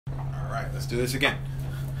Alright, let's do this again.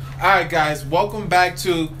 Alright, guys, welcome back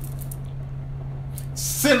to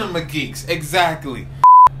Cinema Geeks. Exactly.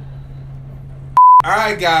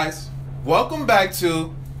 Alright, guys, welcome back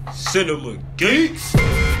to Cinema Geeks.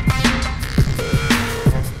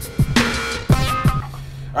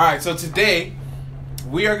 Alright, so today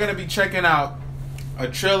we are going to be checking out a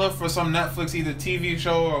trailer for some Netflix, either TV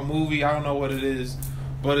show or movie. I don't know what it is,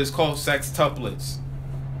 but it's called Sextuplets.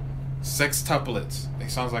 Sextuplets.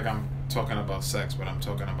 It sounds like I'm talking about sex, but I'm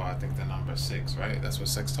talking about, I think, the number 6, right? That's what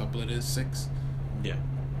sextuplet is, 6? Yeah.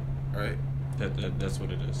 Right? That's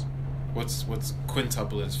what it is. What's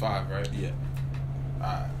quintuplet is 5, right? Yeah.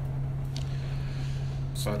 Alright.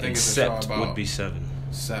 So I think it's a Sept show about... would be 7.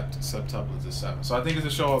 Septuplets is 7. So I think it's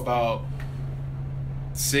a show about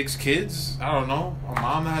 6 kids. I don't know. A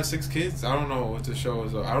mom that has 6 kids. I don't know what the show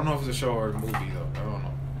is. I don't know if it's a show or a movie, though. I don't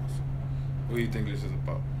know. What do you think this is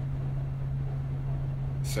about?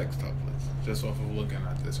 Sextuplets. Just off of looking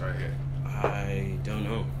at this right here. I don't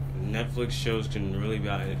know. Netflix shows can really be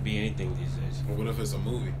anything these days. But what if it's a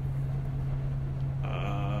movie?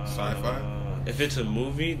 Sci-fi? If it's a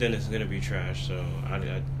movie, then it's gonna be trash. So I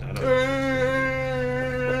don't.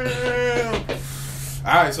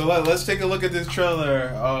 Alright, so let's take a look at this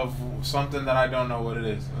trailer of something that I don't know what it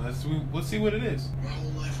is. Let's see what it is. My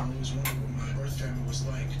whole life I always wondered what my birth family was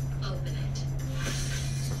like. Open it.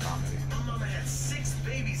 It's a comedy. My mama had 6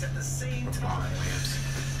 babies at the same time.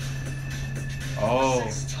 Oh.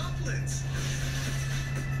 Sextuplets.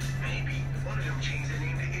 Maybe one of them changed their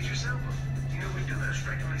name to Idris Elba. You know we do that,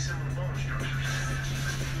 strike like similar bone structures.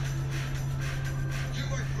 You're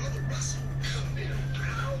my brother Russell. Come here,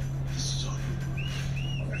 pal. This is on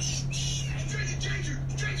you. Stranger danger!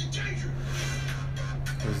 Stranger danger!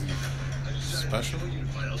 Is he special?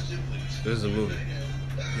 This is a movie.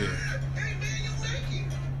 Yeah. Hey man, you make it.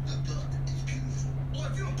 The look is beautiful. Boy,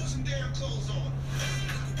 if you don't put some damn clothes on.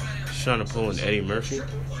 She's trying to pull an Eddie Murphy.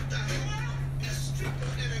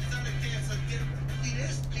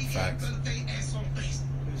 Facts.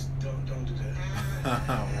 Don't do that.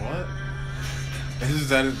 What? This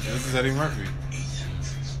is Eddie Murphy.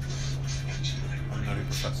 I'm not a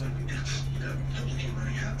professor.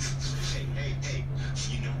 Hey,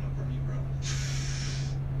 you know my brother, bro.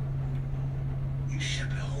 You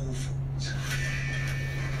ship at Whole Foods.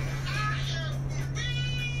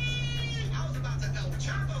 I was about to El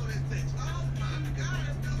Chapo this bitch. Oh my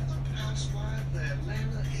God, the housewife of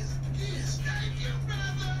Atlanta is this. Thank you,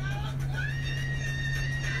 brother.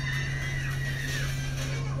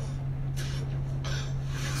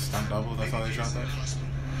 Stunt double, that's how they shot that?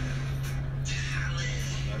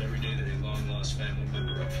 Not every day that a long-lost family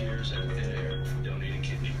member appears out of thin air donating a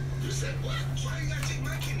kidney. You said what? Why you gotta take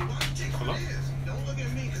my kidney? Why you take Hello? his? Don't look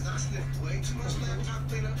at me, because I sniffed way too much laptop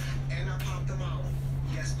cleaner, and I popped a Molly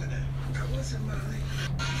yesterday. I wasn't Molly.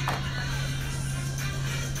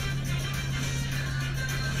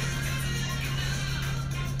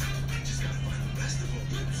 Just gotta find the best of them.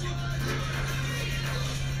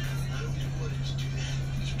 I don't get wanted to do that.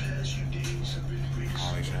 These past few days have been great.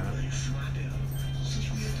 Molly Shannon. Since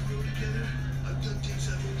we hit the road together, I've done things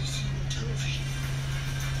I've only seen on television.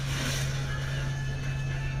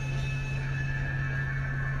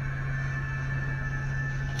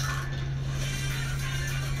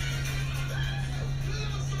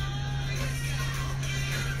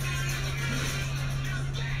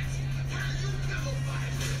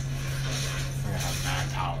 We're gonna have Mad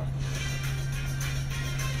Hour.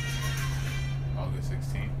 August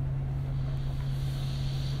 16th.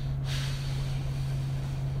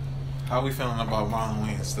 How are we feeling about Marlon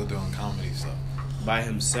Wayans still doing comedy stuff? By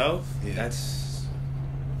himself? Yeah. That's.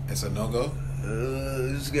 It's a no-go?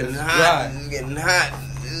 It's getting It's hot. dry. It's getting hot.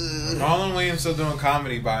 Marlon Wayans still doing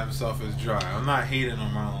comedy by himself is dry. I'm not hating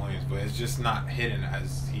on Marlon Wayans, but it's just not hitting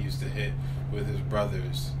as he used to hit with his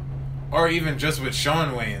brothers. Or even just with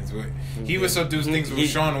Sean Wayans. He would still do things with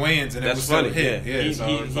Sean Wayans and it was still hit. Yeah, he, so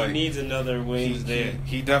he, it's he like needs another Wayans there.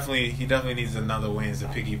 He definitely needs another Wayans to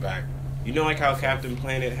piggyback. You know, like how Captain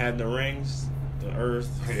Planet had the rings, the Earth,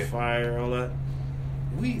 Yeah. Fire, all that.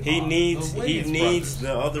 He needs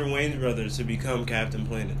the other Wayans brothers to become Captain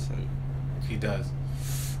Planet. Son. He does.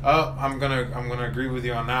 I'm gonna agree with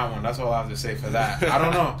you on that one. That's all I have to say for that. I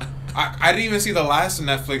don't know. I didn't even see the last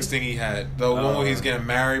Netflix thing he had. The one where he's getting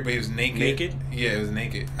married, but he was naked. Naked? Yeah, it was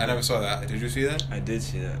naked. I never saw that. Did you see that? I did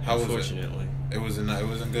see that. How was it? Unfortunately, It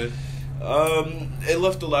wasn't good. it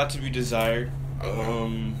left a lot to be desired.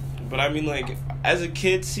 But I mean, like, as a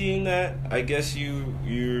kid seeing that, I guess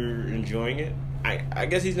you're enjoying it. I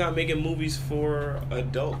guess he's not making movies for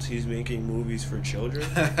adults. He's making movies for children.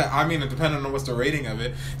 I mean, depending on what's the rating of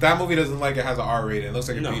it. That movie doesn't like it has an R rating. It looks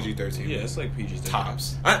like a PG-13. Yeah, it's like PG-13.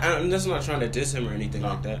 Tops. I'm just not trying to diss him or anything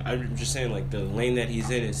like that. I'm just saying, like, the lane that he's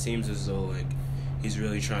in, it seems as though, like, he's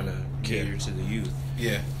really trying to cater to the youth.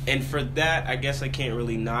 Yeah. And for that, I guess I can't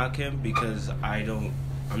really knock him because I'm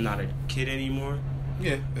not a kid anymore.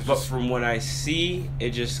 Yeah. But from what I see, it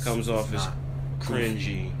just comes off as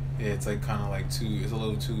cringy. Yeah, it's like kind of like it's a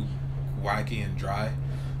little too wacky and dry.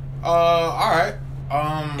 Alright.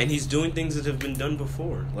 And he's doing things that have been done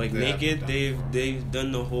before. Like Naked, they've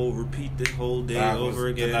done the whole repeat the whole day over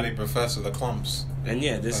again. The Nutty Professor, the Clumps. And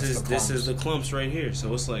yeah, this is the Clumps right here.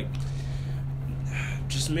 So it's like,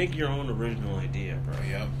 just make your own original idea, bro.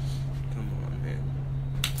 Yep. Come on, man.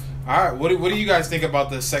 Alright, what do you guys think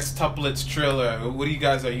about the Sextuplets trailer? Are you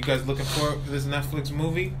guys looking for this Netflix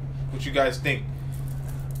movie? What you guys think?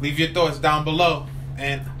 Leave your thoughts down below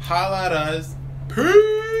and holla at us.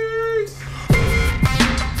 Peace!